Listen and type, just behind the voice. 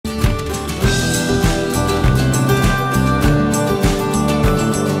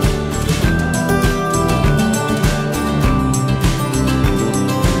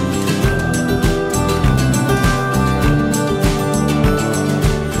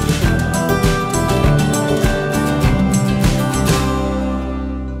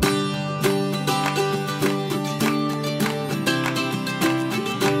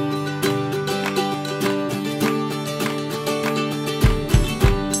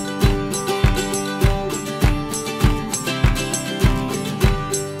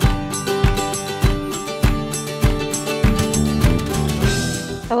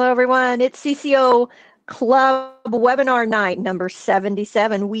everyone. It's CCO Club webinar night number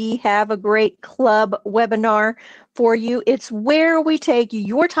 77. We have a great club webinar for you. It's where we take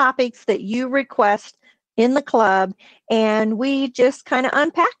your topics that you request in the club and we just kind of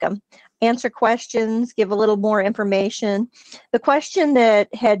unpack them, answer questions, give a little more information. The question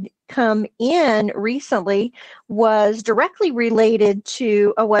that had come in recently was directly related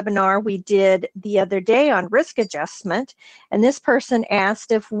to a webinar we did the other day on risk adjustment. And this person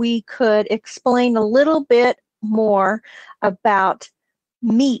asked if we could explain a little bit more about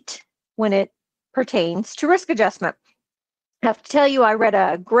meat when it pertains to risk adjustment. I have to tell you, I read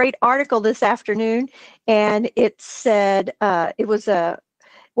a great article this afternoon, and it said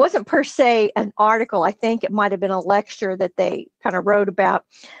wasn't per se an article. I think it might have been a lecture that they kind of wrote about,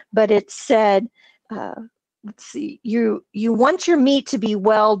 but it said, let's see, you want your meat to be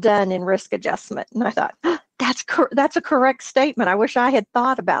well done in risk adjustment. And I thought, that's a correct statement. I wish I had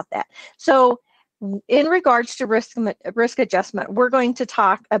thought about that. So in regards to risk adjustment, we're going to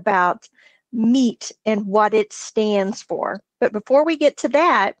talk about meat and what it stands for. But before we get to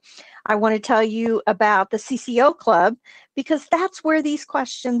that, I want to tell you about the CCO Club, because that's where these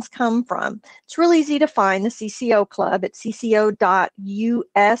questions come from. It's really easy to find the CCO Club at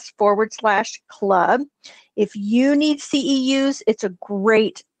cco.us/club. If you need CEUs, it's a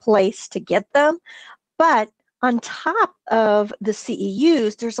great place to get them. But on top of the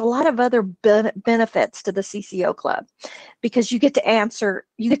CEUs, there's a lot of other benefits to the CCO Club, because you get to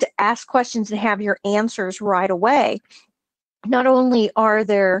ask questions and have your answers right away. Not only are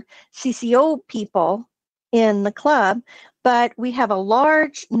there CCO people in the club, but we have a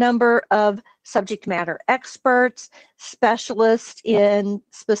large number of subject matter experts, specialists in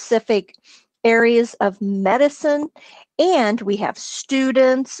specific areas of medicine, and we have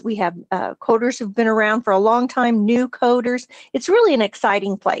students, we have coders who've been around for a long time, new coders. It's really an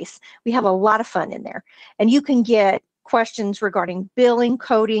exciting place. We have a lot of fun in there. And you can get questions regarding billing,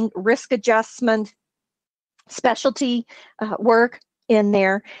 coding, risk adjustment, specialty work in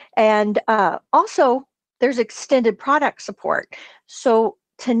there. And also, there's extended product support. So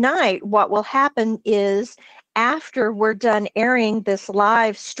tonight, what will happen is after we're done airing this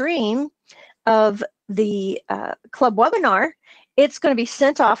live stream of the club webinar, it's going to be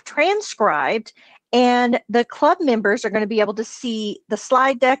sent off transcribed, and the club members are going to be able to see the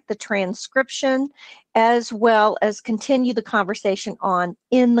slide deck, the transcription, as well as continue the conversation on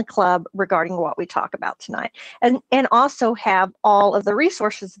in the club regarding what we talk about tonight, and also have all of the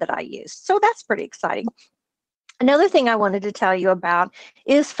resources that I use. So that's pretty exciting. Another thing I wanted to tell you about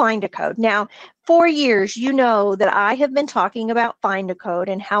is Find a Code. Now, for years, you know that I have been talking about Find a Code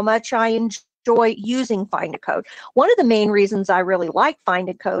and how much I enjoy using Find a Code. One of the main reasons I really like Find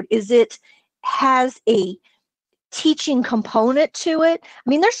a Code is it has a teaching component to it. I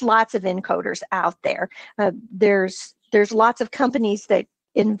mean, there's lots of encoders out there. There's lots of companies that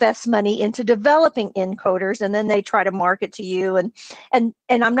invest money into developing encoders, and then they try to market to you. And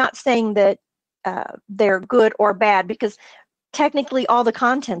I'm not saying that they're good or bad, because technically all the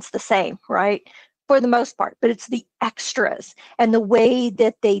content's the same, right? For the most part, but it's the extras and the way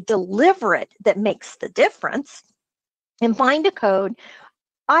that they deliver it that makes the difference. And Find a Code,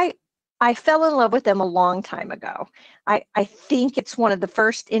 I fell in love with them a long time ago. I think it's one of the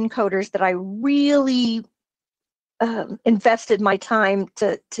first encoders that I really invested my time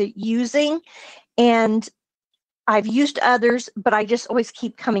to using, and I've used others, but I just always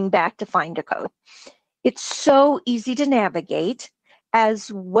keep coming back to Find a Code. It's so easy to navigate,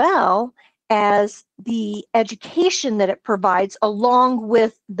 as well as the education that it provides along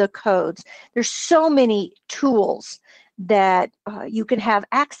with the codes. There's so many tools that you can have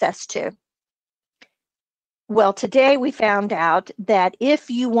access to. Well, today we found out that if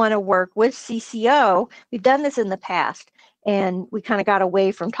you want to work with CCO, we've done this in the past, and we kind of got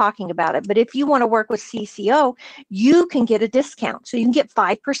away from talking about it, but if you want to work with CCO, you can get a discount. So you can get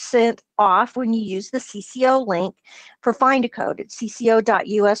 5% off when you use the CCO link for Find a Code at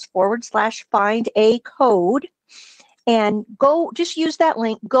cco.us/find-a-code. And go, just use that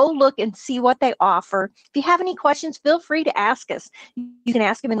link, go look and see what they offer. If you have any questions, feel free to ask us. You can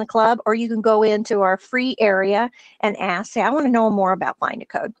ask them in the club, or you can go into our free area and ask, say, I want to know more about Find a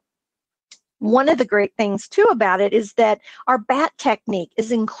Code. One of the great things too about it is that our BAT technique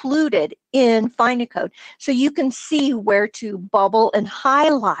is included in Find a Code. So you can see where to bubble and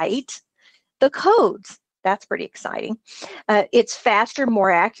highlight the codes. That's pretty exciting. It's faster,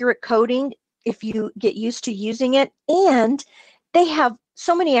 more accurate coding if you get used to using it, and they have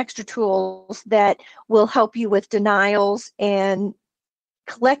so many extra tools that will help you with denials and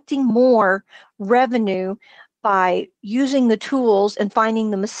collecting more revenue by using the tools and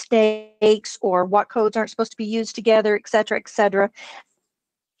finding the mistakes or what codes aren't supposed to be used together, et cetera, et cetera.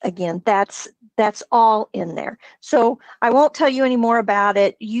 Again, that's all in there. So I won't tell you any more about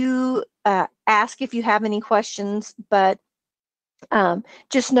it. You ask if you have any questions, but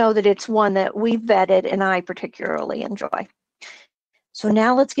just know that it's one that we vetted and I particularly enjoy. So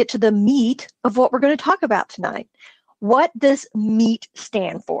now let's get to the meat of what we're going to talk about tonight. What does MEAT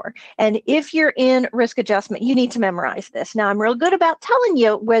stand for? And if you're in risk adjustment, you need to memorize this. Now, I'm real good about telling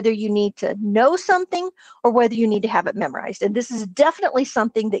you whether you need to know something or whether you need to have it memorized. And this is definitely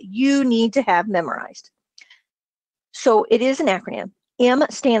something that you need to have memorized. So it is an acronym. M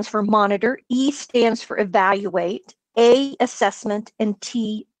stands for monitor, E stands for evaluate, A, assessment, and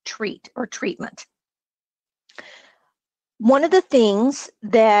T, treat or treatment. One of the things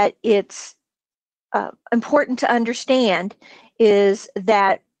that it's important to understand is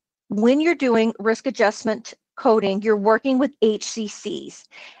that when you're doing risk adjustment coding, you're working with HCCs,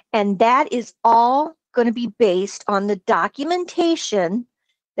 and that is all going to be based on the documentation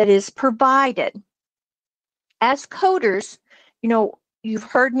that is provided. As coders, you know, you've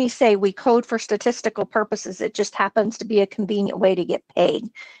heard me say we code for statistical purposes. It just happens to be a convenient way to get paid.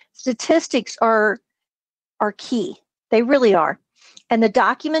 Statistics are key. They really are. And the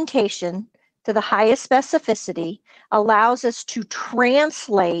documentation to the highest specificity allows us to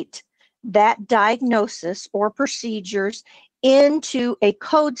translate that diagnosis or procedures into a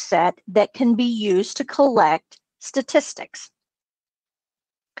code set that can be used to collect statistics.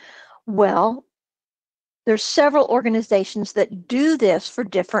 Well, there's several organizations that do this for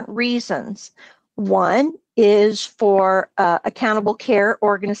different reasons. One is for accountable care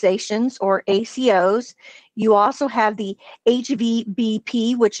organizations, or ACOs. You also have the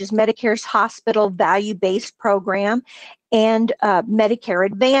HVBP, which is Medicare's hospital value-based program, and Medicare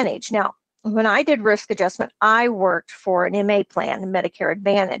Advantage. Now, when I did risk adjustment, I worked for an MA plan, a Medicare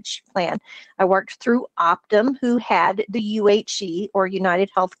Advantage plan. I worked through Optum, who had the UHC, or United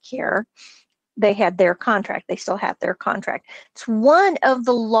Healthcare. They had their contract. They still have their contract. It's one of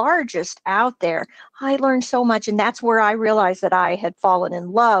the largest out there. I learned so much, and that's where I realized that I had fallen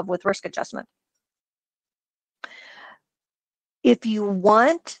in love with risk adjustment. If you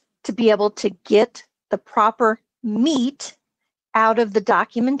want to be able to get the proper meat out of the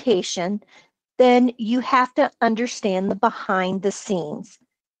documentation, then you have to understand the behind the scenes.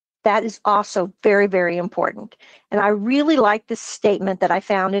 That is also very, very important. And I really like this statement that I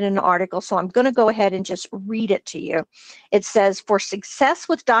found in an article, so I'm going to go ahead and just read it to you. It says, for success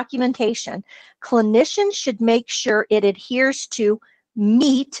with documentation, clinicians should make sure it adheres to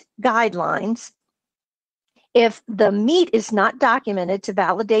MEAT guidelines. If the MEAT is not documented to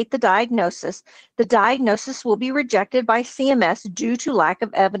validate the diagnosis will be rejected by CMS due to lack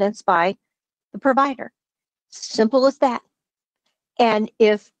of evidence by the provider. Simple as that. And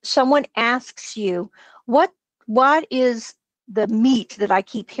if someone asks you, what is the meat that I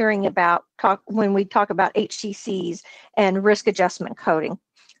keep hearing about when we talk about HCCs and risk adjustment coding,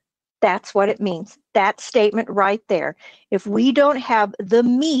 that's what it means. That statement right there. If we don't have the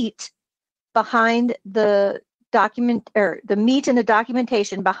meat behind the document, or the meat in the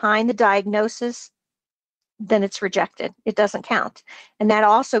documentation behind the diagnosis, then it's rejected. It doesn't count. And that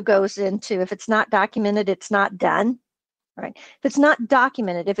also goes into, if it's not documented, it's not done. Right. If it's not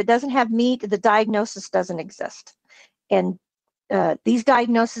documented, if it doesn't have meat, the diagnosis doesn't exist. And these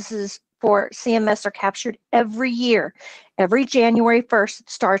diagnoses for CMS are captured every year. Every January 1st, it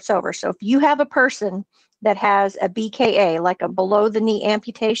starts over. So if you have a person that has a BKA, like a below the knee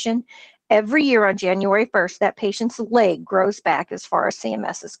amputation, every year on January 1st, that patient's leg grows back as far as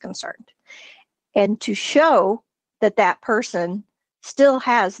CMS is concerned. And to show that that person still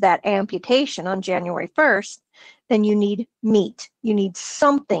has that amputation on January 1st, then you need meat. You need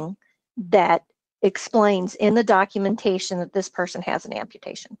something that explains in the documentation that this person has an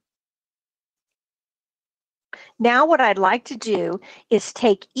amputation. Now what I'd like to do is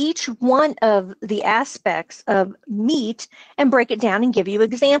take each one of the aspects of meat and break it down and give you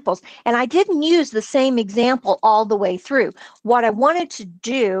examples. And I didn't use the same example all the way through. What I wanted to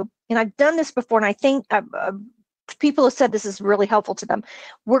do, and I've done this before, and I think people have said this is really helpful to them.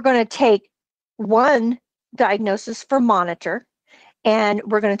 We're going to take one diagnosis for monitor, and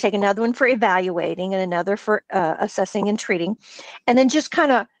we're going to take another one for evaluating and another for assessing and treating, and then just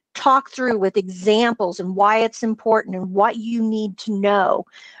kind of talk through with examples and why it's important and what you need to know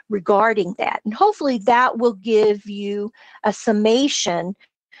regarding that. And hopefully that will give you a summation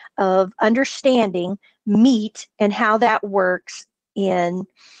of understanding MEAT and how that works in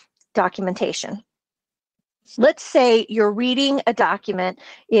documentation. Let's say you're reading a document.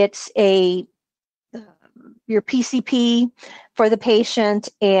 It's a PCP for the patient,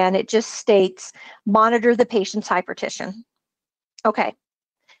 and it just states monitor the patient's hypertension. Okay,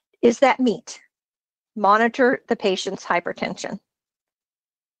 is that meet? Monitor the patient's hypertension.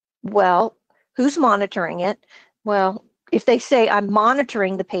 Well, who's monitoring it? Well, if they say I'm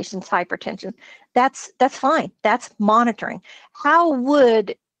monitoring the patient's hypertension, that's fine. That's monitoring. How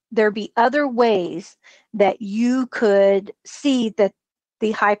would there be other ways that you could see that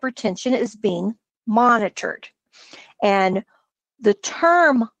the hypertension is being monitored? And the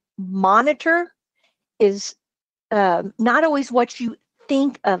term monitor is not always what you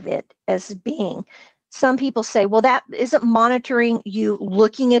think of it as being. Some people say, well, that isn't monitoring you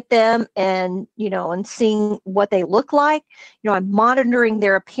looking at them and, and seeing what they look like. I'm monitoring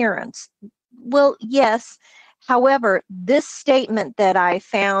their appearance. Well, yes. However, this statement that I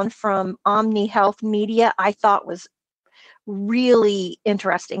found from Omni Health Media, I thought was really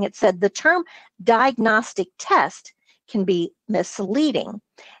interesting. It said the term diagnostic test can be misleading,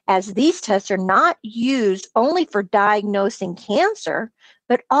 as these tests are not used only for diagnosing cancer,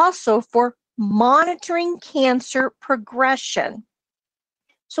 but also for monitoring cancer progression.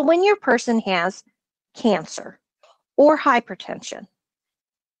 So when your person has cancer or hypertension,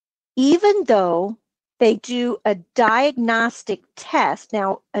 even though they do a diagnostic test.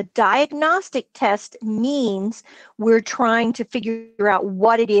 Now, a diagnostic test means we're trying to figure out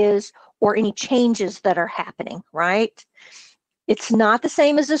what it is or any changes that are happening, right? It's not the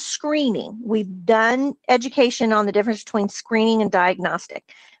same as a screening. We've done education on the difference between screening and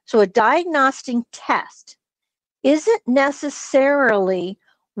diagnostic. So a diagnostic test isn't necessarily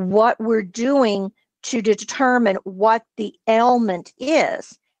what we're doing to determine what the ailment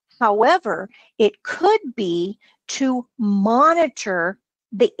is. However, it could be to monitor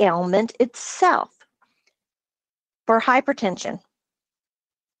the ailment itself. For hypertension,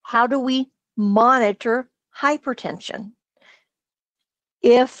 how do we monitor hypertension?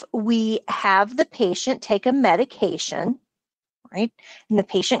 If we have the patient take a medication, right, and the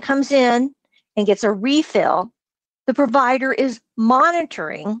patient comes in and gets a refill, the provider is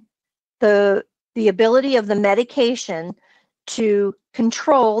monitoring the ability of the medication to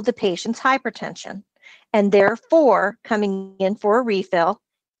control the patient's hypertension, and therefore coming in for a refill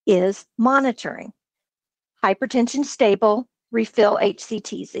is monitoring. Hypertension stable, refill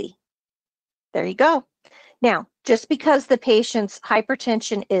HCTZ. There you go. Now, just because the patient's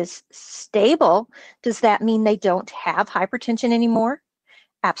hypertension is stable, does that mean they don't have hypertension anymore?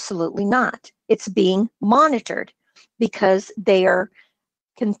 Absolutely not. It's being monitored because they are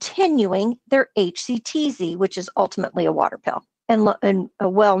continuing their HCTZ, which is ultimately a water pill and a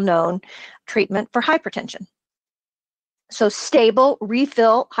well-known treatment for hypertension. So stable,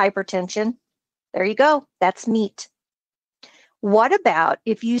 refill hypertension, there you go, that's meet. What about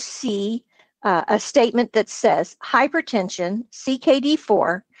if you see a statement that says hypertension,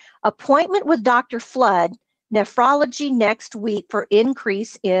 CKD4, appointment with Dr. Flood, nephrology next week for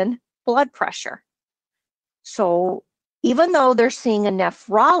increase in blood pressure? So even though they're seeing a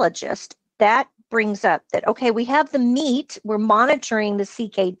nephrologist, that brings up that, okay, we have the meet, we're monitoring the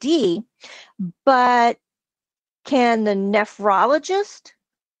CKD, but can the nephrologist,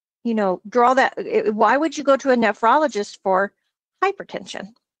 draw that? Why would you go to a nephrologist for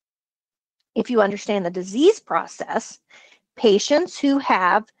hypertension? If you understand the disease process, patients who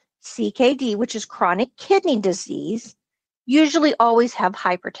have CKD, which is chronic kidney disease, usually always have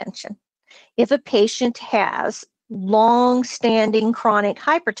hypertension. If a patient has long-standing chronic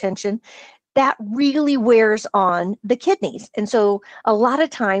hypertension, that really wears on the kidneys. And so a lot of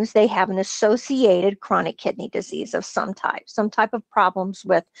times they have an associated chronic kidney disease of some type of problems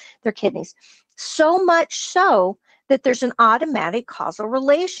with their kidneys. So much so that there's an automatic causal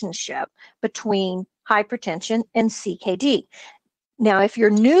relationship between hypertension and CKD. Now, if you're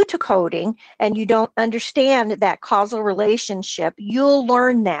new to coding and you don't understand that causal relationship, you'll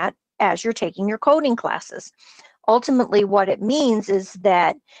learn that as you're taking your coding classes. Ultimately, what it means is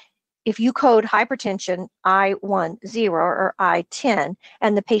that if you code hypertension I10 or I10,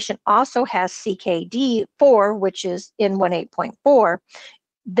 and the patient also has CKD4, which is N18.4,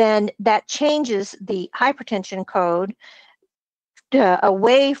 then that changes the hypertension code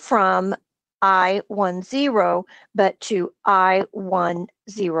away from I10, but to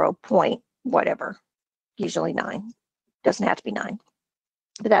I10 point whatever, usually 9. Doesn't have to be 9.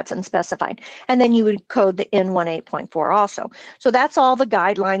 But that's unspecified. And then you would code the N18.4 also. So that's all the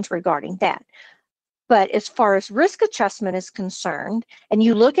guidelines regarding that. But as far as risk adjustment is concerned, and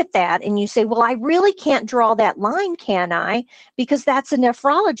you look at that and you say, well, I really can't draw that line, can I? Because that's a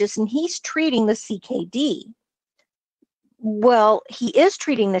nephrologist and he's treating the CKD. Well, he is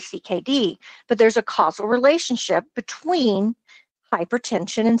treating the CKD, but there's a causal relationship between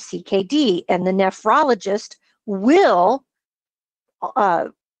hypertension and CKD, and the nephrologist will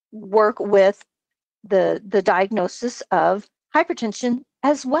work with the diagnosis of hypertension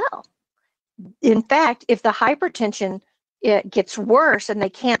as well. In fact, if the hypertension gets worse and they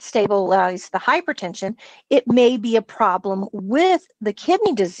can't stabilize the hypertension, it may be a problem with the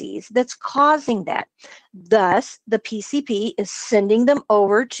kidney disease that's causing that. Thus, the PCP is sending them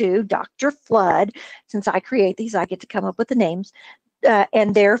over to Dr. Flood. Since I create these, I get to come up with the names.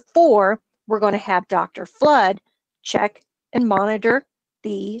 And therefore, we're going to have Dr. Flood check and monitor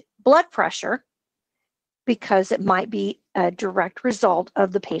the blood pressure, because it might be a direct result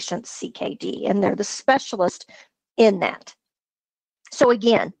of the patient's CKD, and they're the specialist in that. So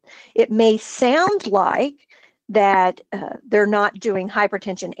again, it may sound like that they're not doing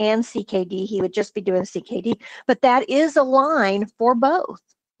hypertension and CKD, he would just be doing CKD, but that is a line for both,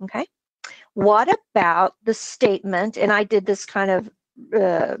 okay? What about the statement, and I did this kind of,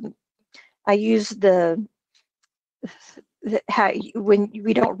 I use when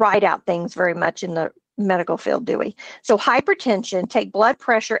we don't write out things very much in the medical field, do we? So hypertension, take blood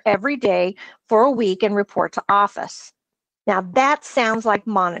pressure every day for a week and report to office. Now that sounds like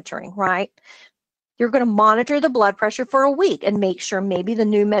monitoring, right? You're going to monitor the blood pressure for a week and make sure maybe the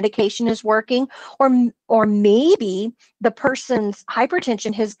new medication is working, or maybe the person's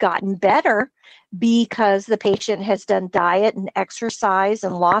hypertension has gotten better because the patient has done diet and exercise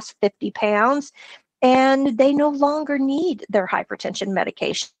and lost 50 pounds, and they no longer need their hypertension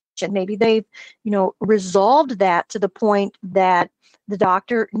medication. Maybe they've, resolved that to the point that the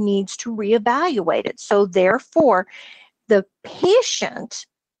doctor needs to reevaluate it. So therefore, the patient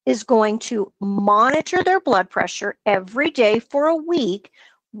is going to monitor their blood pressure every day for a week,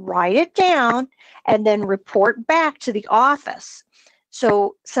 write it down, and then report back to the office.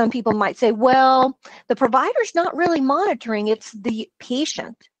 So some people might say, well, the provider's not really monitoring, it's the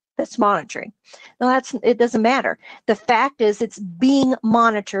patient that's monitoring. No, it doesn't matter. The fact is it's being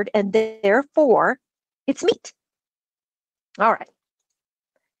monitored, and therefore it's meet. All right.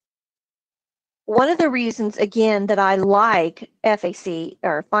 One of the reasons, again, that I like FAC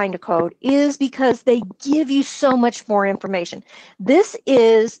or Find a Code is because they give you so much more information. This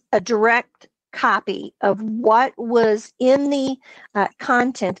is a direct copy of what was in the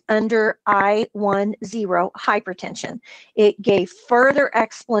content under I10 hypertension. It gave further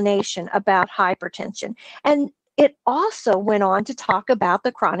explanation about hypertension, and it also went on to talk about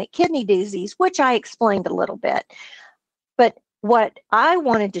the chronic kidney disease, which I explained a little bit. But what I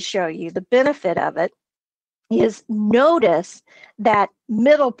wanted to show you, the benefit of it, is notice that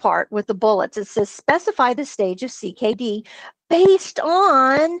middle part with the bullets. It says specify the stage of CKD based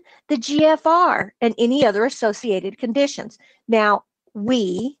on the GFR and any other associated conditions. Now,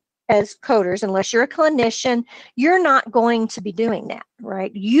 we as coders, unless you're a clinician, you're not going to be doing that,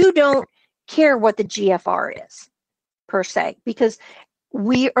 right? You don't care what the GFR is per se, because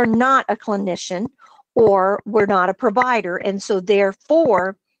we are not a clinician or we're not a provider, and so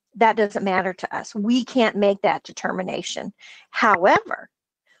therefore that doesn't matter to us. We can't make that determination. However,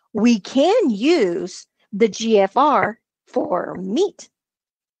 we can use the GFR for meat.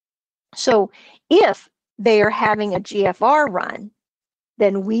 So if they are having a GFR run,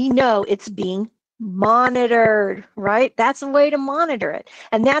 then we know it's being monitored, right? That's a way to monitor it.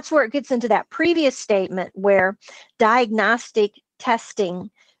 And that's where it gets into that previous statement where diagnostic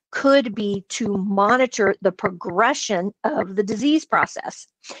testing could be to monitor the progression of the disease process.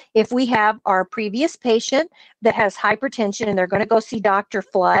 If we have our previous patient that has hypertension and they're going to go see Dr.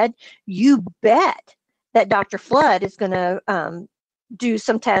 Flood, you bet that Dr. Flood is going to do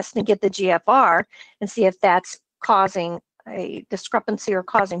some tests and get the GFR and see if that's causing a discrepancy or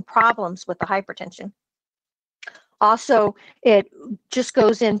causing problems with the hypertension. Also, it just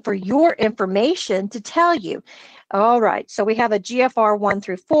goes in for your information to tell you, all right, so we have a GFR 1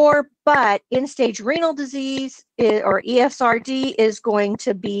 through 4, but end-stage renal disease or ESRD is going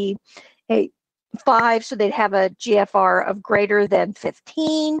to be a 5, so they'd have a GFR of greater than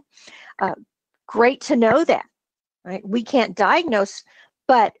 15. Great to know that, right? We can't diagnose,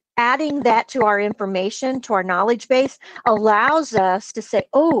 but adding that to our information, to our knowledge base, allows us to say,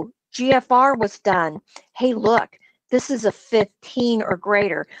 oh, GFR was done. Hey, look, this is a 15 or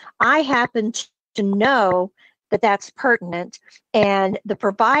greater. I happen to know that that's pertinent, and the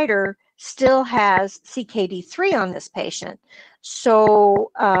provider still has CKD3 on this patient.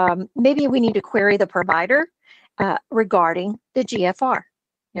 So maybe we need to query the provider regarding the GFR.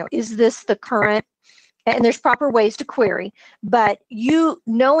 Is this the current? And there's proper ways to query, but you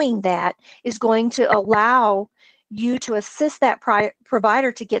knowing that is going to allow you to assist that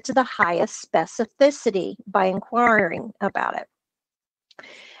provider to get to the highest specificity by inquiring about it.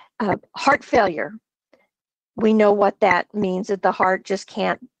 Heart failure. We know what that means, that the heart just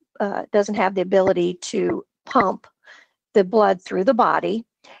doesn't have the ability to pump the blood through the body.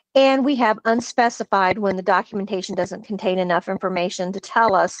 And we have unspecified when the documentation doesn't contain enough information to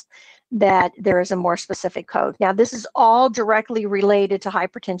tell us that there is a more specific code. Now, this is all directly related to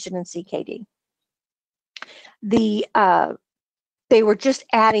hypertension and CKD. They were just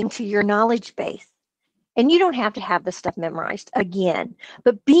adding to your knowledge base. And you don't have to have this stuff memorized again,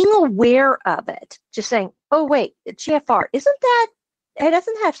 but being aware of it, just saying, oh, wait, GFR, it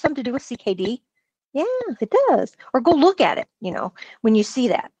doesn't have something to do with CKD? Yeah, it does. Or go look at it, when you see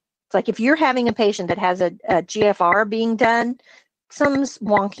that. It's like if you're having a patient that has a GFR being done, something's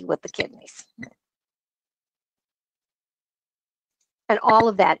wonky with the kidneys. And all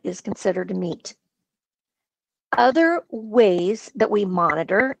of that is considered a meat. Other ways that we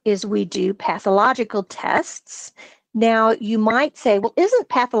monitor is we do pathological tests. Now, you might say, well, isn't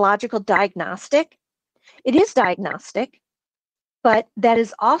pathological diagnostic? It is diagnostic, but that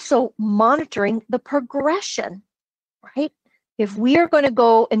is also monitoring the progression, right? If we are going to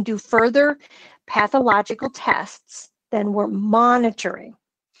go and do further pathological tests, then we're monitoring.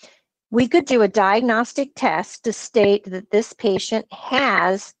 We could do a diagnostic test to state that this patient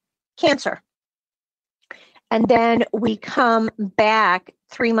has cancer. And then we come back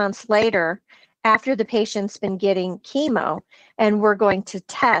 3 months later after the patient's been getting chemo, and we're going to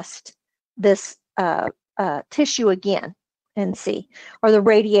test this tissue again and see, or the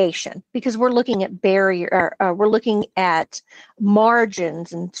radiation, because we're looking at barrier, we're looking at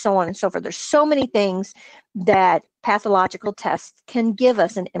margins and so on and so forth. There's so many things that pathological tests can give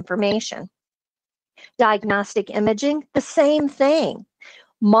us an information. Diagnostic imaging, the same thing.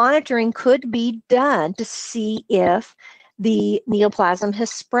 Monitoring could be done to see if the neoplasm has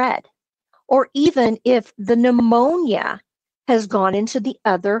spread, or even if the pneumonia has gone into the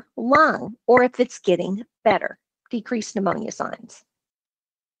other lung, or if it's getting better, decreased pneumonia signs.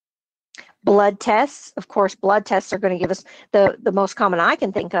 Blood tests, of course, blood tests are going to give us, the most common I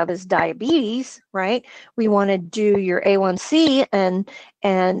can think of is diabetes, right? We want to do your A1C, and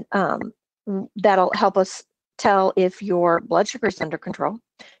that'll help us tell if your blood sugar is under control.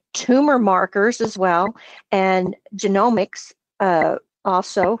 Tumor markers as well, and genomics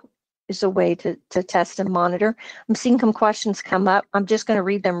also is a way to test and monitor. I'm seeing some questions come up. I'm just going to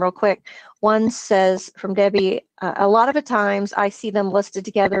read them real quick. One says from Debbie, a lot of the times I see them listed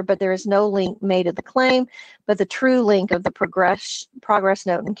together, but there is no link made of the claim, but the true link of the progress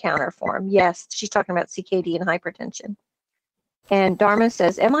note and counter form. Yes, she's talking about CKD and hypertension. And Dharma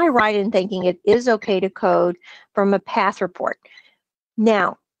says, am I right in thinking it is okay to code from a path report?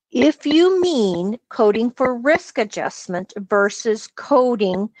 Now, if you mean coding for risk adjustment versus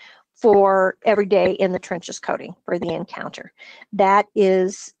coding for everyday in the trenches coding for the encounter, that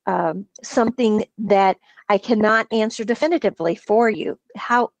is something that I cannot answer definitively for you.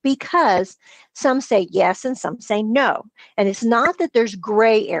 Because some say yes and some say no. And it's not that there's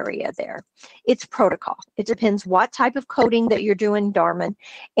gray area there. It's protocol. It depends what type of coding that you're doing, Darman.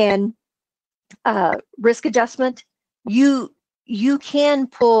 And risk adjustment, you can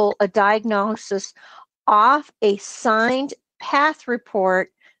pull a diagnosis off a signed path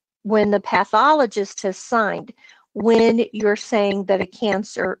report when the pathologist has signed, when you're saying that a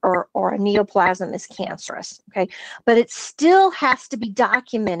cancer or a neoplasm is cancerous, okay? But it still has to be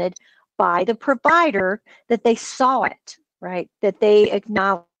documented by the provider that they saw it, right? That they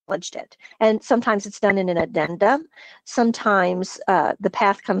acknowledged it. And sometimes it's done in an addendum. Sometimes the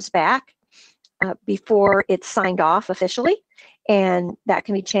path comes back before it's signed off officially, and that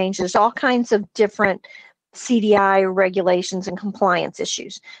can be changed. There's all kinds of different CDI regulations and compliance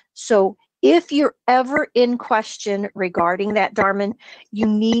issues. So if you're ever in question regarding that, Darman, you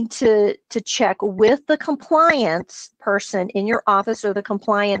need to check with the compliance person in your office or the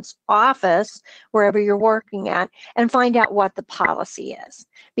compliance office, wherever you're working at, and find out what the policy is.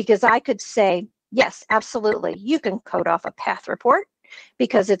 Because I could say, yes, absolutely, you can code off a path report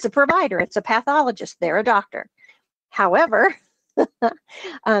because it's a provider, it's a pathologist, they're a doctor. However,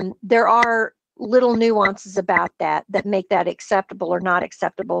 there are little nuances about that make that acceptable or not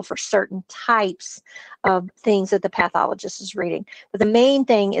acceptable for certain types of things that the pathologist is reading. But the main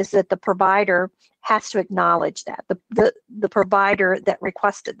thing is that the provider has to acknowledge that. The provider that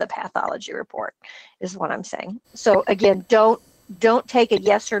requested the pathology report is what I'm saying. So again, don't take a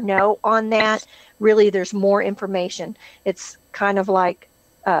yes or no on that. Really, there's more information. It's kind of like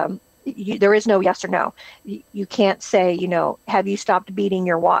there is no yes or no. You can't say, have you stopped beating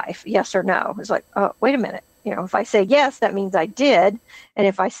your wife? Yes or no. It's like, oh, wait a minute. you know, if I say yes, that means I did. And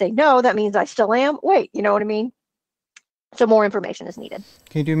if I say no, that means I still am. Wait, you know what I mean? So more information is needed.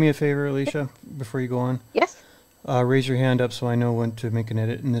 Can you do me a favor, Alicia, before you go on? Yes. Raise your hand up so I know when to make an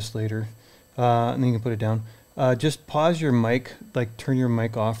edit in this later. And then you can put it down. Just pause your mic, like turn your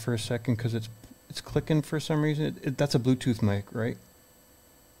mic off for a second because it's clicking for some reason. That's a Bluetooth mic, right?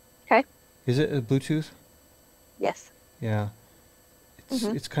 Okay. Is it a Bluetooth? Yes. Yeah.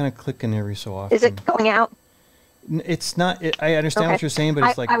 It's kind of clicking every so often. Is it going out? It's not. I understand what you're saying, but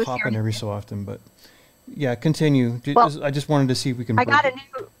it's like popping every so often. But yeah, continue. Well, I just wanted to see if we can. I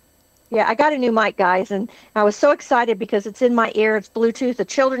got a new mic, guys, and I was so excited because it's in my ear. It's Bluetooth. The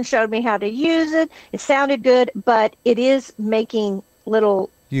children showed me how to use it. It sounded good, but it is making little.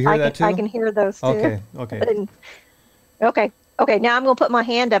 You hear that too? I can hear those too. Okay. Okay. Okay. Okay. Now I'm going to put my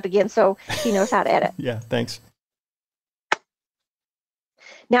hand up again so he knows how to edit. Yeah. Thanks.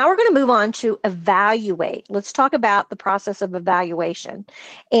 Now we're going to move on to evaluate. Let's talk about the process of evaluation.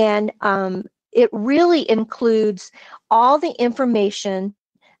 And it really includes all the information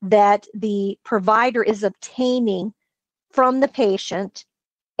that the provider is obtaining from the patient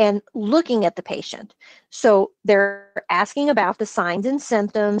and looking at the patient. So they're asking about the signs and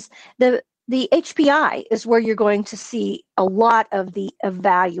symptoms. The HPI is where you're going to see a lot of the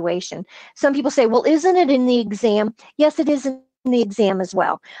evaluation. Some people say, well, isn't it in the exam? Yes, it is in the exam as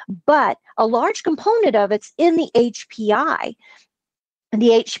well. But a large component of it's in the HPI. And the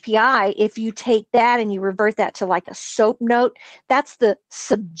HPI, if you take that and you revert that to like a SOAP note, that's the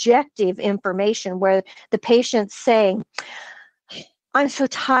subjective information where the patient's saying, I'm so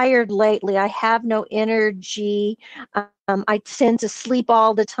tired lately. I have no energy. I tend to sleep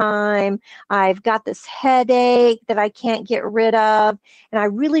all the time. I've got this headache that I can't get rid of. And I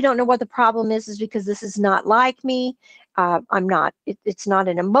really don't know what the problem is because this is not like me. I'm not, it's not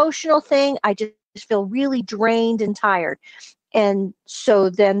an emotional thing. I just feel really drained and tired. And so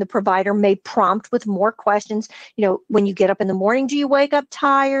then the provider may prompt with more questions. You know, when you get up in the morning, do you wake up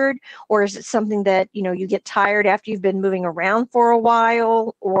tired? Or is it something that, you know, you get tired after you've been moving around for a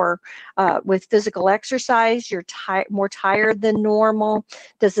while? Or with physical exercise, you're more tired than normal?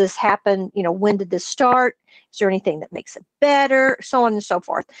 Does this happen? You know, when did this start? Is there anything that makes it better? So on and so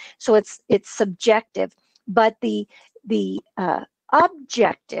forth. So it's subjective, but the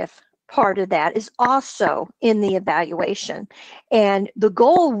objective part of that is also in the evaluation. And the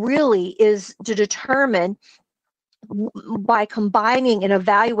goal really is to determine, by combining and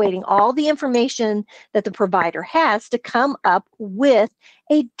evaluating all the information that the provider has, to come up with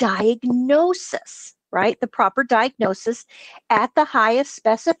a diagnosis, right? The proper diagnosis at the highest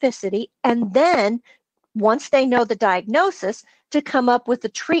specificity. And then once they know the diagnosis, to come up with the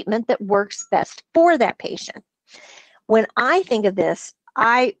treatment that works best for that patient. When I think of this,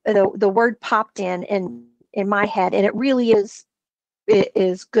 the word popped in my head, and it really is good,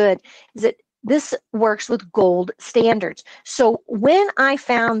 is that this works with gold standards. So when I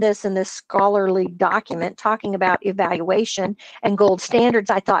found this in this scholarly document talking about evaluation and gold standards,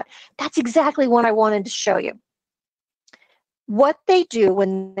 I thought, that's exactly what I wanted to show you. What they do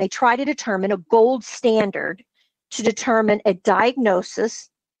when they try to determine a gold standard to determine a diagnosis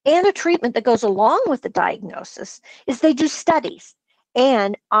and a treatment that goes along with the diagnosis is they do studies.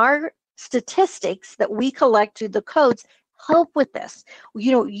 And our statistics that we collect through the codes help with this.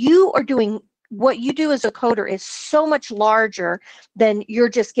 You know, you are doing, what you do as a coder is so much larger than you're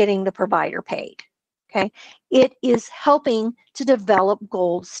just getting the provider paid. Okay, it is helping to develop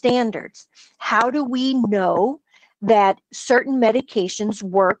gold standards. How do we know that certain medications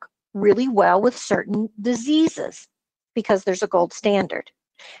work really well with certain diseases? Because there's a gold standard.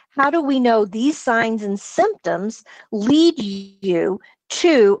 How do we know these signs and symptoms lead you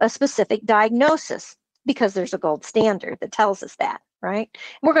to a specific diagnosis? Because there's a gold standard that tells us that, right?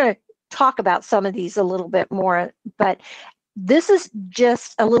 We're going to talk about some of these a little bit more, but this is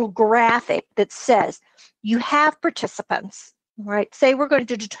just a little graphic that says you have participants, right? Say we're going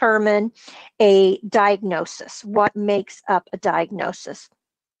to determine a diagnosis. What makes up a diagnosis?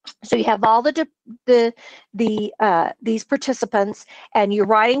 So you have all these participants, and you're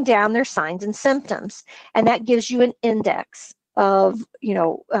writing down their signs and symptoms, and that gives you an index of, you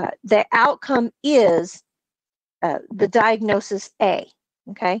know, the outcome is the diagnosis A,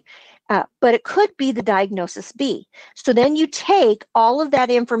 okay? But it could be the diagnosis B. So then you take all of that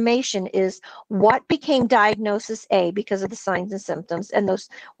information, is what became diagnosis A because of the signs and symptoms, and those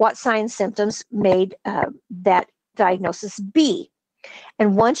what signs and symptoms made that diagnosis B.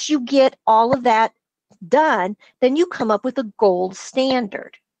 And once you get all of that done, then you come up with a gold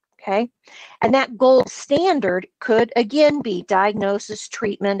standard. Okay, and that gold standard could again be diagnosis,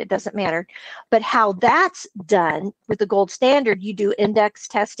 treatment, it doesn't matter. But how that's done with the gold standard, you do index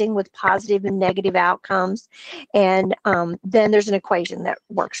testing with positive and negative outcomes, and then there's an equation that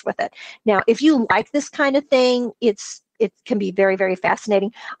works with it. Now, if you like this kind of thing, it can be very, very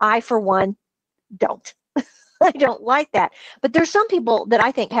fascinating. I, for one, don't. I don't like that. But there's some people that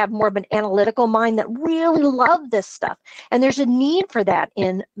I think have more of an analytical mind that really love this stuff. And there's a need for that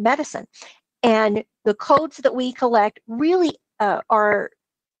in medicine. And the codes that we collect really are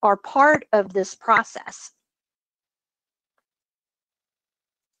part of this process.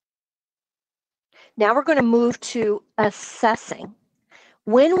 Now we're going to move to assessing.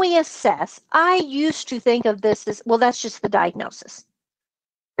 When we assess, I used to think of this as, well, that's just the diagnosis.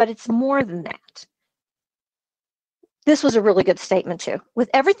 But it's more than that. This was a really good statement too. With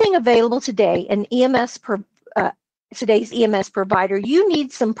everything available today, today's EMS provider, you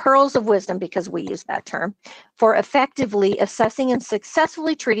need some pearls of wisdom, because we use that term, for effectively assessing and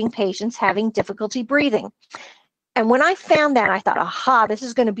successfully treating patients having difficulty breathing. And when I found that, I thought, aha, this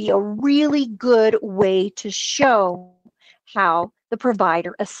is going to be a really good way to show how the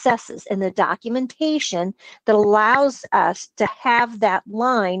provider assesses, and the documentation that allows us to have that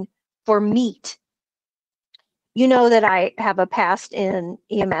line for meat. You know that I have a past in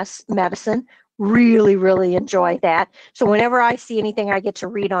EMS medicine, really, really enjoy that. So whenever I see anything I get to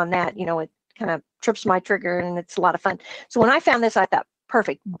read on that, it kind of trips my trigger, and it's a lot of fun. So when I found this, I thought,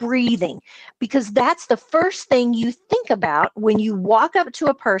 perfect, breathing, because that's the first thing you think about when you walk up to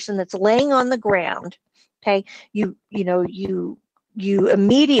a person that's laying on the ground. Okay, you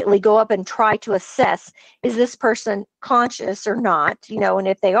immediately go up and try to assess, is this person conscious or not? And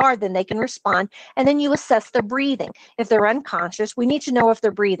if they are, then they can respond. And then you assess their breathing. If they're unconscious, we need to know if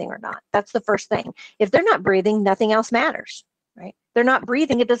they're breathing or not. That's the first thing. If they're not breathing, nothing else matters, right? They're not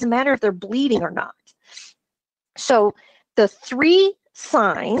breathing, it doesn't matter if they're bleeding or not. So the 3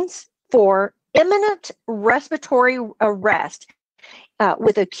 signs for imminent respiratory arrest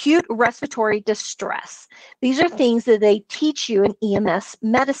with acute respiratory distress. These are things that they teach you in EMS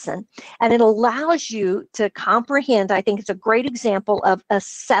medicine, and it allows you to comprehend. I think it's a great example of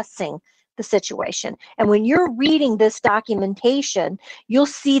assessing the situation. And when you're reading this documentation, you'll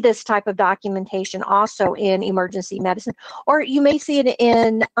see this type of documentation also in emergency medicine, or you may see it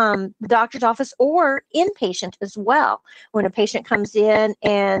in the doctor's office or inpatient as well. When a patient comes in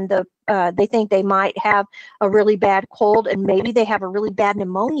and they think they might have a really bad cold, and maybe they have a really bad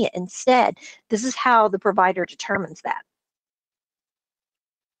pneumonia instead. This is how the provider determines that.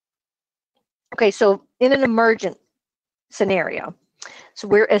 Okay, so in an emergent scenario, so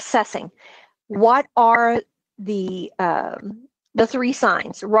we're assessing what are the 3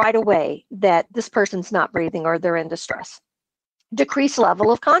 signs right away that this person's not breathing or they're in distress. Decreased level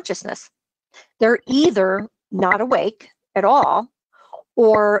of consciousness. They're either not awake at all,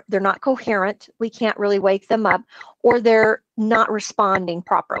 or they're not coherent, we can't really wake them up, or they're not responding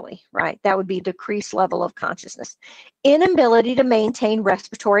properly, right? That would be decreased level of consciousness. Inability to maintain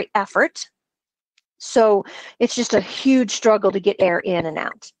respiratory effort. So it's just a huge struggle to get air in and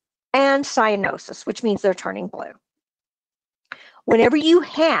out. And cyanosis, which means they're turning blue. Whenever you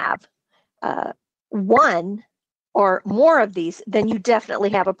have one or more of these, then you definitely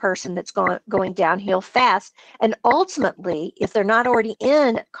have a person that's going downhill fast. And ultimately, if they're not already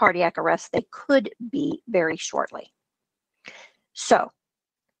in cardiac arrest, they could be very shortly. So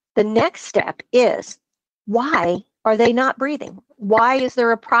the next step is, why are they not breathing? Why is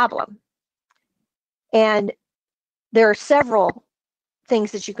there a problem? And there are several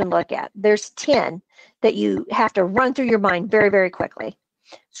things that you can look at. There's 10 that you have to run through your mind very, very quickly.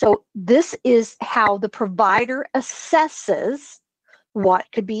 So this is how the provider assesses what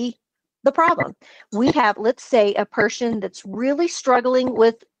could be the problem. We have, let's say, a person that's really struggling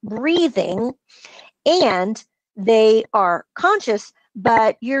with breathing, and they are conscious,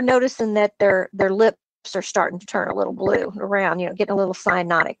 but you're noticing that their lips are starting to turn a little blue around, getting a little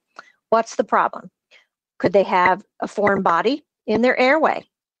cyanotic. What's the problem? Could they have a foreign body in their airway,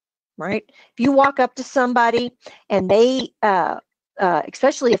 right? If you walk up to somebody and they,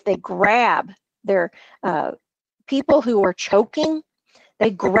 especially if they grab their, people who are choking,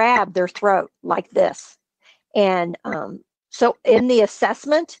 they grab their throat like this. And so in the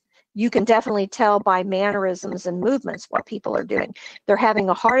assessment, you can definitely tell by mannerisms and movements what people are doing. They're having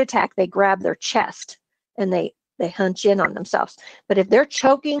a heart attack, they grab their chest and they hunch in on themselves. But if they're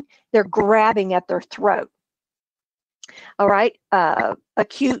choking, they're grabbing at their throat. All right,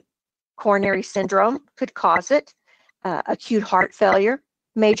 acute coronary syndrome could cause it, acute heart failure,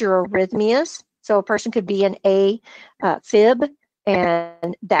 major arrhythmias. So a person could be in AFib,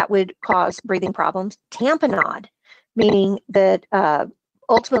 and that would cause breathing problems. Tamponade, meaning that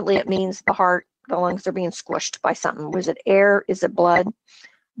ultimately it means the heart, the lungs are being squished by something. Was it air? Is it blood?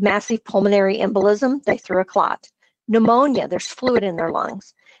 Massive pulmonary embolism, they threw a clot. Pneumonia, there's fluid in their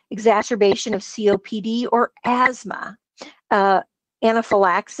lungs. Exacerbation of COPD or asthma.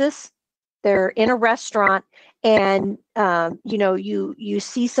 Anaphylaxis, they're in a restaurant and you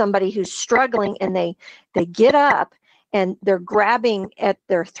see somebody who's struggling and they get up and they're grabbing at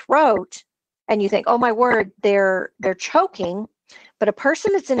their throat and you think, oh my word, they're choking. But a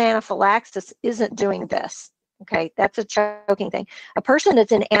person that's in anaphylaxis isn't doing this. Okay, that's a choking thing. A person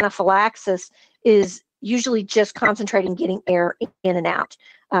that's in anaphylaxis is usually just concentrating getting air in and out,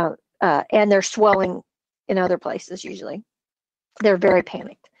 and they're swelling in other places usually. They're very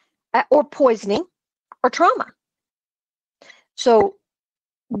panicked, or poisoning, or trauma. So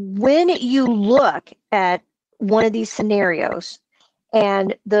when you look at one of these scenarios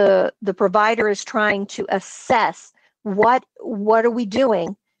and the provider is trying to assess what are we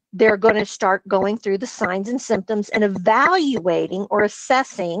doing, they're going to start going through the signs and symptoms and evaluating or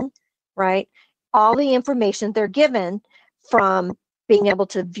assessing, right, all the information they're given, from being able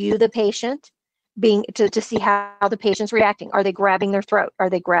to view the patient, being to see how the patient's reacting. Are they grabbing their throat? Are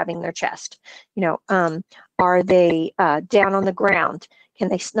they grabbing their chest? Are they down on the ground? Can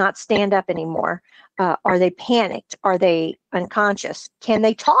they not stand up anymore? Are they panicked? Are they unconscious? Can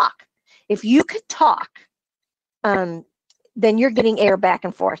they talk? If you could talk, then you're getting air back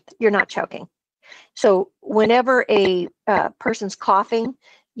and forth. You're not choking. So whenever a person's coughing,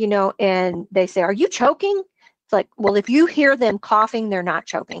 and they say, "Are you choking?" It's like, well, if you hear them coughing, they're not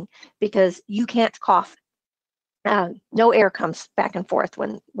choking, because you can't cough. No air comes back and forth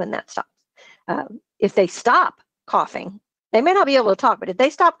when that stops. If they stop coughing, they may not be able to talk, but if they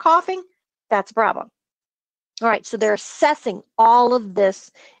stop coughing, that's a problem. All right, so they're assessing all of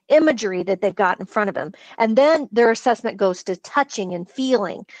this imagery that they've got in front of them. And then their assessment goes to touching and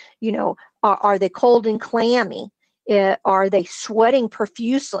feeling. Are they cold and clammy? Are they sweating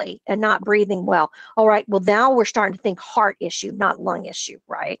profusely and not breathing well? All right, well, now we're starting to think heart issue, not lung issue,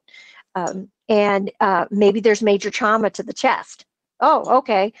 right? And maybe there's major trauma to the chest. Oh,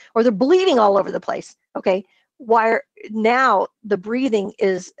 okay. Or they're bleeding all over the place. Okay. Now the breathing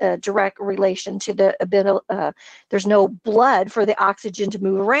is a direct relation to there's no blood for the oxygen to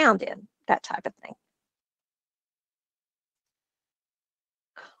move around in, that type of thing.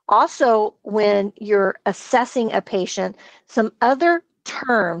 Also, when you're assessing a patient, some other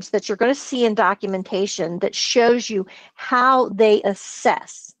terms that you're going to see in documentation that shows you how they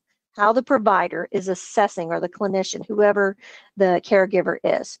assess, how the provider is assessing, or the clinician, whoever the caregiver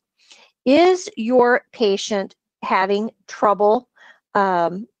is. Is your patient having trouble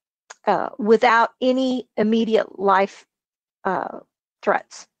without any immediate life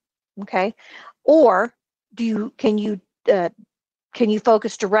threats? Okay, or can you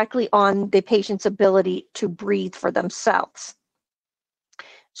focus directly on the patient's ability to breathe for themselves?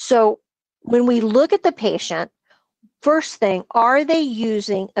 So when we look at the patient, first thing, are they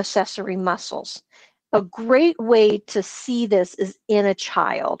using accessory muscles? A great way to see this is in a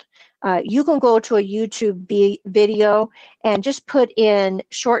child. You can go to a YouTube video and just put in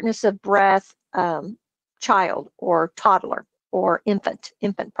shortness of breath, child or toddler or infant.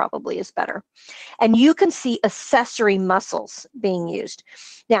 Infant probably is better. And you can see accessory muscles being used.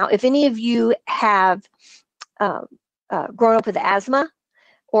 Now, if any of you have grown up with asthma,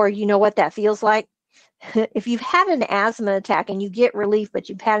 or you know what that feels like, if you've had an asthma attack and you get relief, but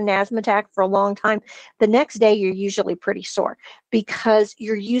you've had an asthma attack for a long time, the next day you're usually pretty sore, because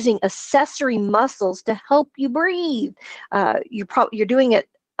you're using accessory muscles to help you breathe. You're doing it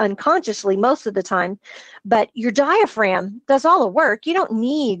unconsciously most of the time, but your diaphragm does all the work. You don't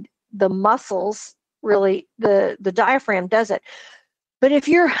need the muscles, really. The diaphragm does it. But if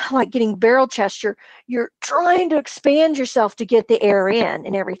you're like getting barrel chest, you're trying to expand yourself to get the air in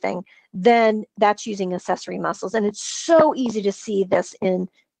and everything, then that's using accessory muscles. And it's so easy to see this in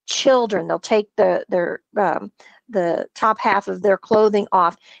children. They'll take the top half of their clothing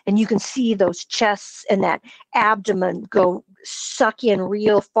off, and you can see those chests and that abdomen go suck in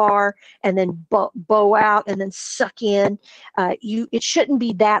real far, and then bow out, and then suck in. It shouldn't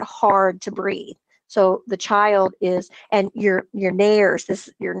be that hard to breathe. So the child is, and your nares,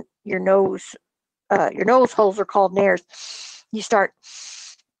 your nose holes are called nares. You start,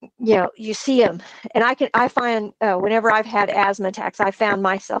 you see them, and I find whenever I've had asthma attacks, I found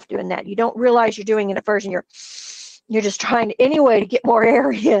myself doing that. You don't realize you're doing it at first, and you're just trying anyway to get more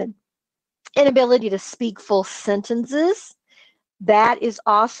air in. Inability to speak full sentences. that is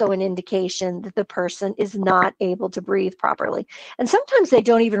also an indication that the person is not able to breathe properly. And sometimes they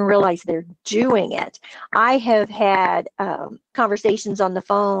don't even realize they're doing it. I have had conversations on the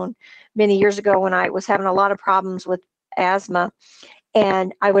phone many years ago when I was having a lot of problems with asthma,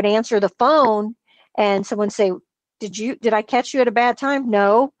 and I would answer the phone and someone say, did I catch you at a bad time?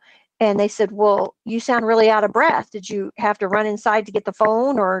 No. And they said, well, you sound really out of breath. Did you have to run inside to get the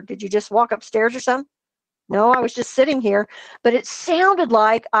phone, or did you just walk upstairs or something? No, I was just sitting here, but it sounded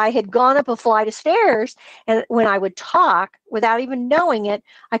like I had gone up a flight of stairs, and when I would talk without even knowing it,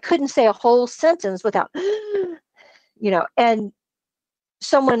 I couldn't say a whole sentence without, and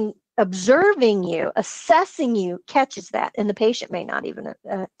someone observing you, assessing you, catches that, and the patient may not even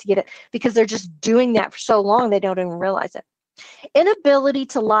to get it because they're just doing that for so long they don't even realize it. Inability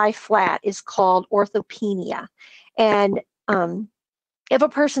to lie flat is called orthopnea, and if a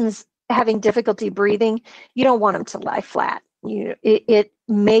person's having difficulty breathing, you don't want them to lie flat. It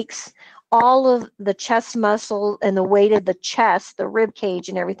makes all of the chest muscle and the weight of the chest, the rib cage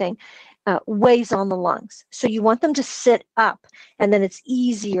and everything, weighs on the lungs. So you want them to sit up, and then it's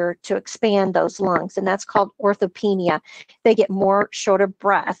easier to expand those lungs, and that's called orthopnea. They get more short of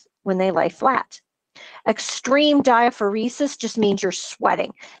breath when they lay flat. Extreme diaphoresis just means you're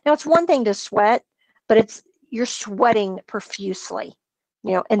sweating. Now, it's one thing to sweat, but you're sweating profusely.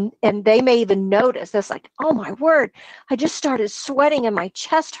 And they may even notice. That's like, oh my word, I just started sweating and my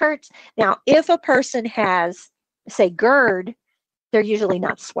chest hurts. Now, if a person has, say, GERD, they're usually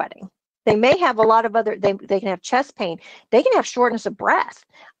not sweating. They may have a lot of they can have chest pain. They can have shortness of breath.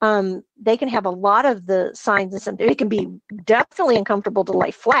 They can have a lot of the signs and symptoms. It can be definitely uncomfortable to lay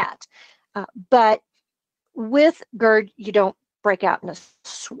flat. But with GERD, you don't break out in a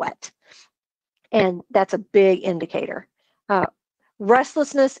sweat. And that's a big indicator.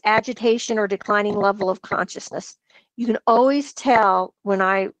 Restlessness, agitation, or declining level of consciousness. You can always tell when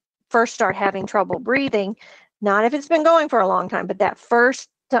I first start having trouble breathing, not if it's been going for a long time, but that first,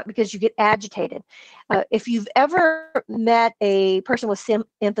 because you get agitated. If you've ever met a person with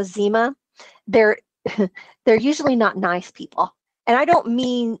emphysema, they're usually not nice people. And I don't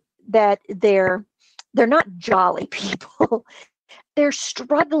mean that they're not jolly people. They're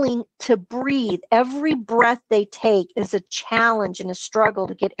struggling to breathe. Every breath they take is a challenge and a struggle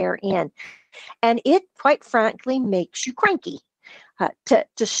to get air in. And it, quite frankly, makes you cranky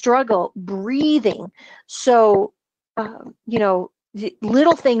to struggle breathing. So,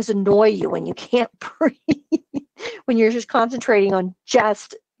 little things annoy you when you can't breathe, when you're just concentrating on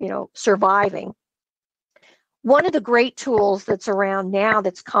just, surviving. One of the great tools that's around now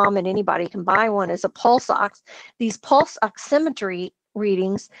that's common, anybody can buy one, is a pulse ox. These pulse oximetry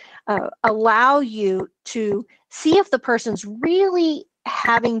readings allow you to see if the person's really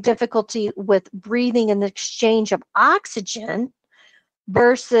having difficulty with breathing and the exchange of oxygen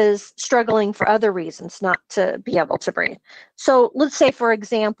versus struggling for other reasons not to be able to breathe. So let's say, for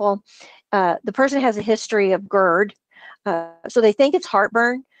example, the person has a history of GERD, so they think it's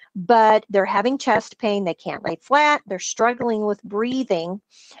heartburn, but they're having chest pain, they can't lay flat, they're struggling with breathing,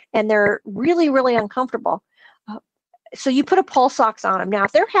 and they're really, really uncomfortable. So you put a pulse ox on them. Now,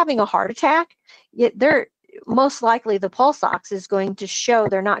 if they're having a heart attack, they're most likely the pulse ox is going to show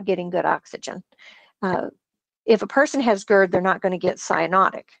they're not getting good oxygen. If a person has GERD, they're not going to get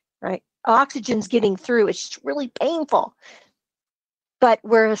cyanotic, right? Oxygen's getting through, it's just really painful. But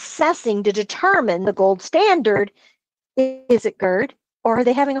we're assessing to determine the gold standard. Is it GERD? Or are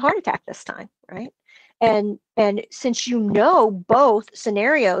they having a heart attack this time, right? And since you know both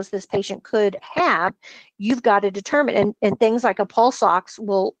scenarios this patient could have, you've got to determine, and things like a pulse ox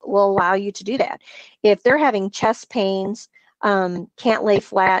will allow you to do that. If they're having chest pains, can't lay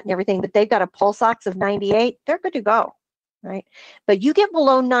flat and everything, but they've got a pulse ox of 98, they're good to go, right? But you get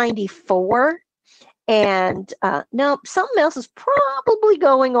below 94, and no, something else is probably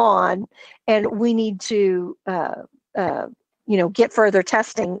going on, and we need to get further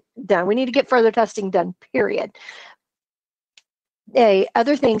testing done. We need to get further testing done, period.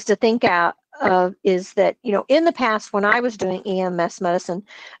 Other things to think out of is that, in the past when I was doing EMS medicine,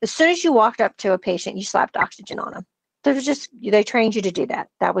 as soon as you walked up to a patient, you slapped oxygen on them. They trained you to do that.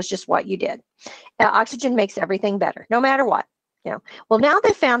 That was just what you did. Oxygen makes everything better, no matter what. Well, now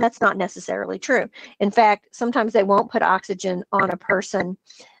they found that's not necessarily true. In fact, sometimes they won't put oxygen on a person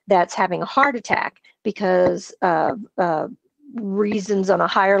that's having a heart attack because of reasons on a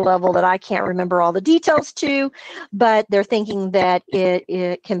higher level that I can't remember all the details to, but they're thinking that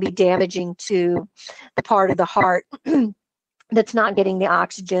it can be damaging to the part of the heart that's not getting the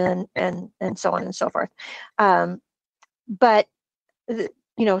oxygen, and so on and so forth. But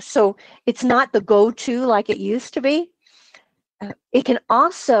so it's not the go-to like it used to be. it can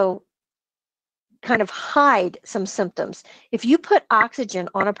also kind of hide some symptoms. If you put oxygen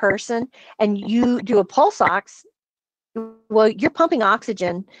on a person and you do a pulse ox, well, you're pumping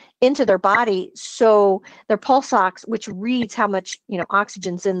oxygen into their body, so their pulse ox, which reads how much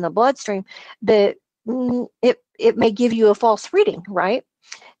oxygen's in the bloodstream, it may give you a false reading, right?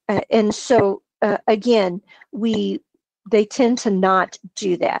 And so again, they tend to not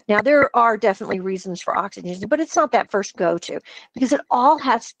do that. Now, there are definitely reasons for oxygen, but it's not that first go-to, because it all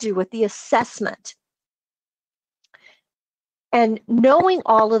has to do with the assessment. And knowing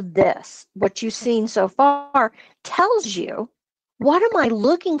all of this, what you've seen so far, tells you, what am I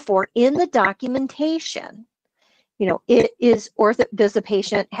looking for in the documentation? Does the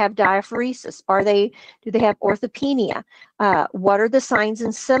patient have diaphoresis? Do they have orthopenia? What are the signs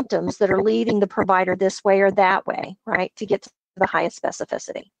and symptoms that are leading the provider this way or that way, right, to get to the highest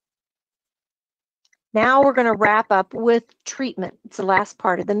specificity? Now we're going to wrap up with treatment. It's the last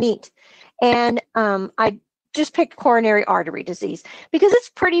part of the meat. And I just picked coronary artery disease because it's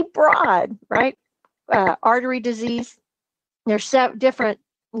pretty broad, right? Artery disease, there's different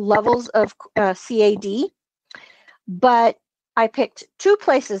levels of CAD, but I picked two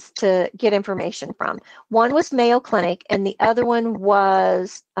places to get information from. One was Mayo Clinic, and the other one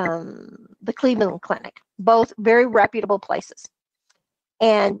was the Cleveland Clinic, both very reputable places.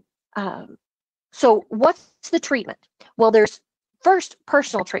 And so what's the treatment? Well, there's first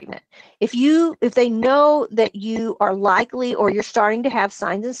personal treatment. If they know that you are likely or you're starting to have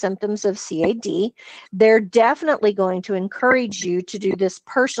signs and symptoms of CAD, they're definitely going to encourage you to do this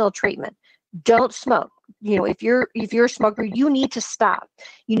personal treatment. Don't smoke. If you're a smoker, you need to stop.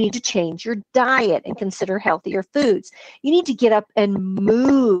 You need to change your diet and consider healthier foods. You need to get up and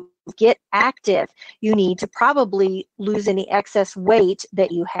move, get active. You need to probably lose any excess weight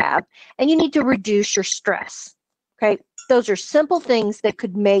that you have, and you need to reduce your stress. Okay, those are simple things that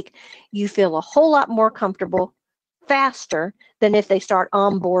could make you feel a whole lot more comfortable faster than if they start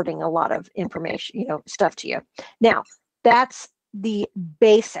onboarding a lot of information, stuff to you. Now, that's the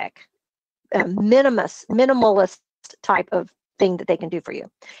basic minimalist type of thing that they can do for you.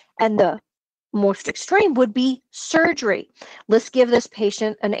 And the most extreme would be surgery. Let's give this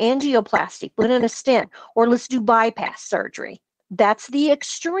patient an angioplasty, put in a stent, or let's do bypass surgery. That's the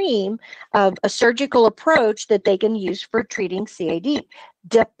extreme of a surgical approach that they can use for treating CAD,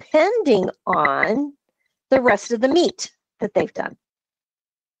 depending on the rest of the meat that they've done.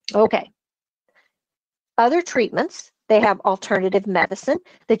 Okay. Other treatments, they have alternative medicine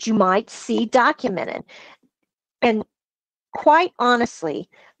that you might see documented. And quite honestly,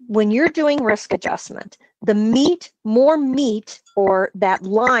 when you're doing risk adjustment, more meat, or that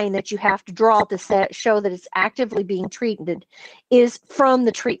line that you have to draw to show that it's actively being treated, is from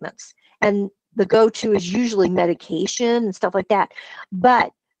the treatments. And the go-to is usually medication and stuff like that.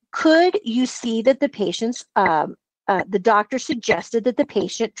 But could you see that the patient's, the doctor suggested that the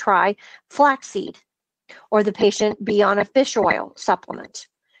patient try flaxseed, or the patient be on a fish oil supplement,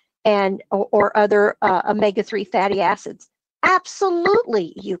 or other omega-3 fatty acids?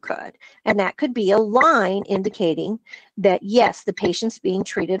 Absolutely, you could. And that could be a line indicating that, yes, the patient's being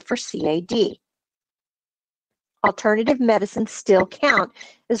treated for CAD. Alternative medicines still count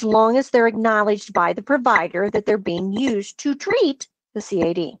as long as they're acknowledged by the provider that they're being used to treat the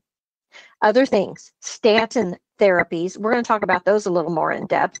CAD. Other things, statin therapies, we're going to talk about those a little more in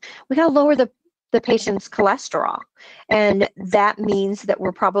depth. We got to lower the patient's cholesterol. And that means that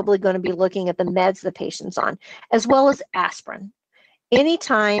we're probably going to be looking at the meds the patient's on, as well as aspirin.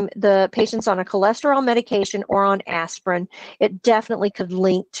 Anytime the patient's on a cholesterol medication or on aspirin, it definitely could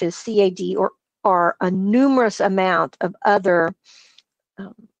link to CAD or a numerous amount of other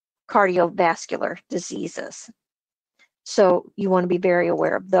cardiovascular diseases. So you want to be very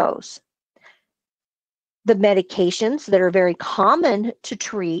aware of those. The medications that are very common to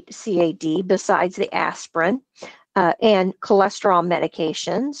treat CAD, besides the aspirin and cholesterol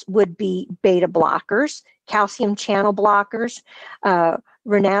medications, would be beta blockers, calcium channel blockers,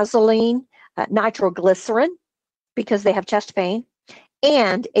 renazoline, nitroglycerin, because they have chest pain,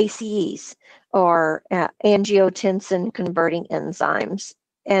 and ACEs, or angiotensin converting enzymes.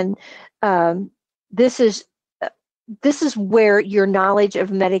 And this is where your knowledge of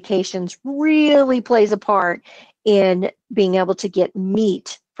medications really plays a part in being able to get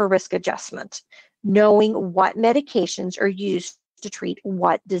meat for risk adjustment, knowing what medications are used to treat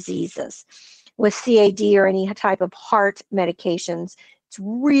what diseases. With CAD or any type of heart medications, it's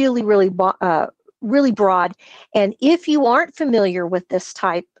really, really broad. And if you aren't familiar with this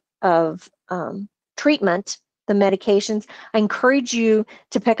type of treatment, the medications, I encourage you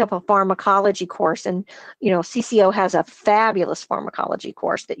to pick up a pharmacology course. And, CCO has a fabulous pharmacology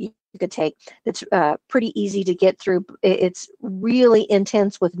course that you could take that's pretty easy to get through. It's really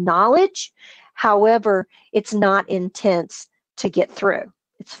intense with knowledge. However, it's not intense to get through.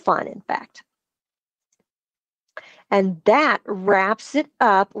 It's fun, in fact. And that wraps it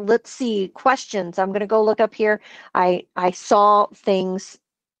up. Let's see, questions. I'm going to go look up here. I saw things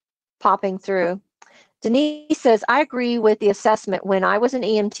popping through. Denise says, I agree with the assessment. When I was an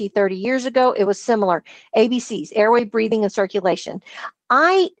EMT 30 years ago, it was similar. ABCs, airway, breathing, and circulation.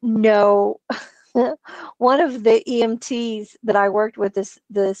 I know one of the EMTs that I worked with,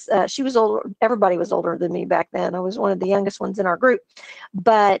 she was older. Everybody was older than me back then. I was one of the youngest ones in our group.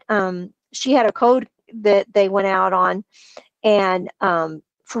 But she had a code that they went out on. And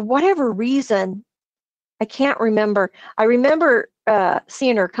for whatever reason, I can't remember. I remember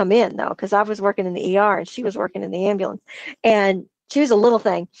seeing her come in, though, because I was working in the ER and she was working in the ambulance. And she was a little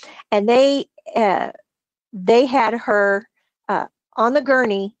thing. And they had her on the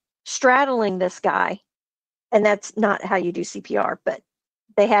gurney straddling this guy. And that's not how you do CPR, but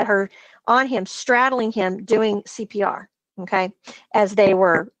they had her on him, straddling him, doing CPR, okay, as they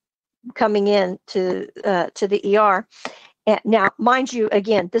were coming in to the ER. And now, mind you,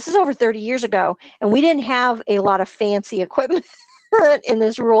 again, this is over 30 years ago, and we didn't have a lot of fancy equipment in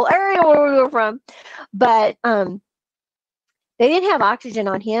this rural area where we were from. But they didn't have oxygen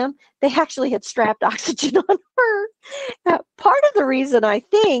on him. They actually had strapped oxygen on her. Part of the reason, I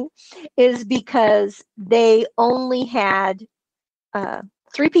think, is because they only had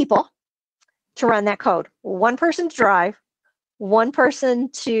 3 people to run that code. One person to drive, one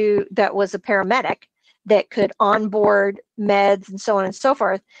person that was a paramedic that could onboard meds and so on and so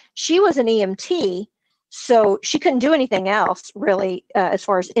forth. She was an EMT, so she couldn't do anything else really as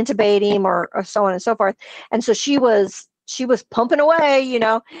far as intubating or so on and so forth. And so she was pumping away,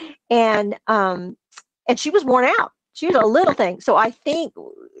 and she was worn out. She was a little thing. So I think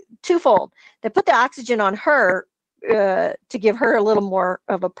twofold. They put the oxygen on her to give her a little more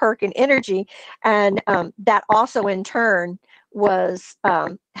of a perk and energy, and that also in turn was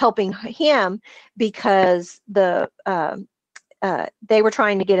helping him because they were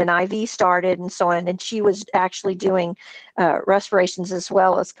trying to get an IV started and so on, and she was actually doing respirations as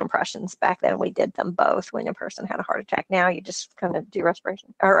well as compressions. Back then we did them both when a person had a heart attack. Now you just kind of do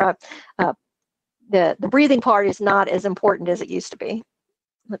respiration, or the breathing part is not as important as it used to be.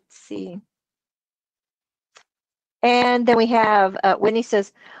 Let's see. And then we have Whitney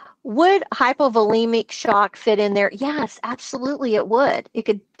says, would hypovolemic shock fit in there? Yes, absolutely it would. It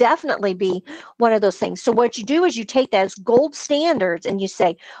could definitely be one of those things. So what you do is you take that as gold standards and you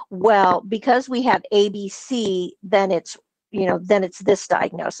say, well, because we have ABC, then it's this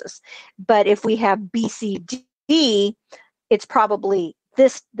diagnosis. But if we have BCD, it's probably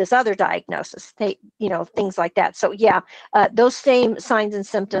this other diagnosis, things like that. So yeah, those same signs and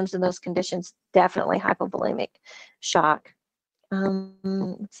symptoms and those conditions, definitely hypovolemic shock.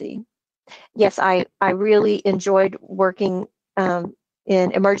 Let's see. Yes, I really enjoyed working in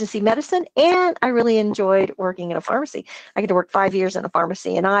emergency medicine, and I really enjoyed working in a pharmacy. I get to work 5 years in a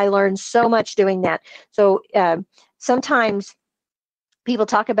pharmacy, and I learned so much doing that. So sometimes people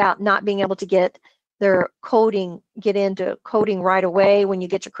talk about not being able to get into coding right away when you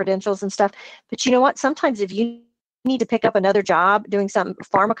get your credentials and stuff. But you know what? Sometimes if you need to pick up another job doing some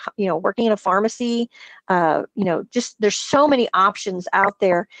working in a pharmacy, just there's so many options out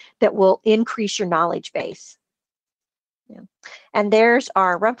there that will increase your knowledge base. Yeah. And there's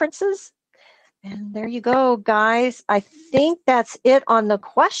our references. And there you go, guys. I think that's it on the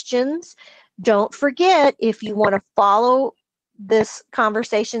questions. Don't forget, if you want to follow this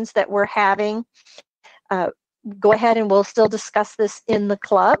conversations that we're having, go ahead and we'll still discuss this in the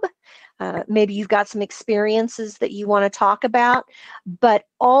club. Maybe you've got some experiences that you want to talk about, but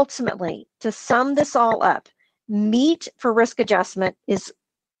ultimately, to sum this all up, MEET for risk adjustment is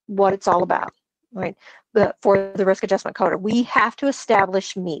what it's all about, right? For the risk adjustment coder, we have to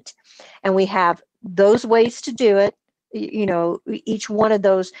establish MEET, and we have those ways to do it, each one of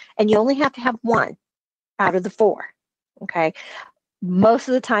those, and you only have to have one out of the 4, okay? Most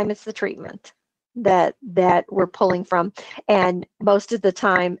of the time, it's the treatment that we're pulling from, and most of the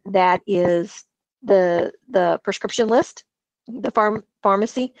time that is the prescription list, the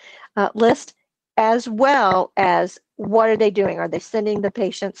pharmacy list, as well as what are they doing? Are they sending the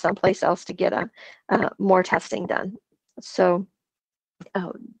patient someplace else to get more testing done? So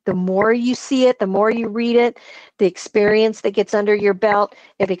the more you see it, the more you read it, the experience that gets under your belt,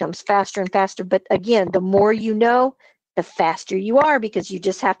 it becomes faster and faster. But again, the more you know, the faster you are, because you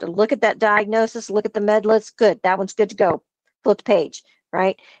just have to look at that diagnosis, look at the med list. Good, that one's good to go. Flip the page,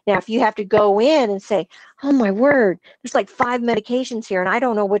 right? Now, if you have to go in and say, oh my word, there's like 5 medications here, and I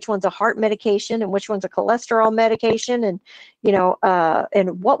don't know which one's a heart medication and which one's a cholesterol medication, and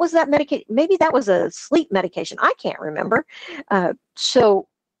and what was that medication? Maybe that was a sleep medication. I can't remember. Could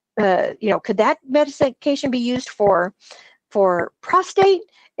that medication be used for prostate?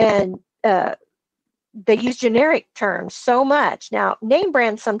 And they use generic terms so much. Now, name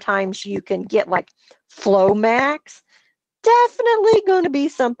brands, sometimes you can get like Flomax. Definitely going to be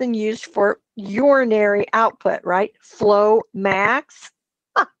something used for urinary output, right? Flomax.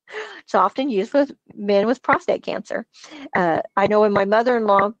 It's often used with men with prostate cancer. I know when my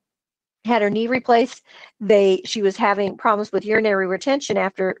mother-in-law had her knee replaced, she was having problems with urinary retention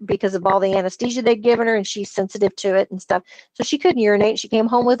because of all the anesthesia they'd given her, and she's sensitive to it and stuff. So she couldn't urinate. She came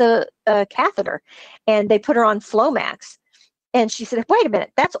home with a catheter, and they put her on Flomax. And she said, wait a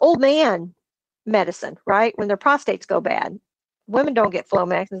minute, that's old man medicine, right? When their prostates go bad. Women don't get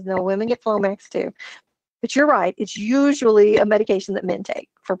Flomax. No, women get Flomax too. But you're right. It's usually a medication that men take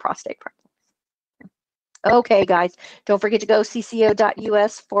for prostate problems. Okay, guys, don't forget to go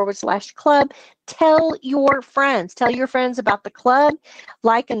cco.us/club. Tell your friends about the club.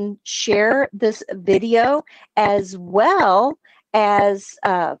 Like and share this video, as well as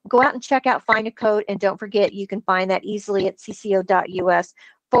go out and check out Find a Code. And don't forget, you can find that easily at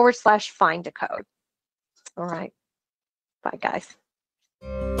cco.us/find a code. All right. Bye, guys.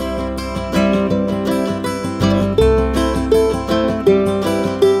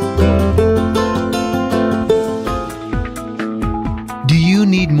 Do you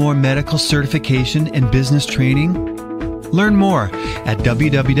need more medical certification and business training? Learn more at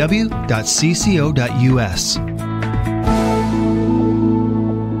www.cco.us.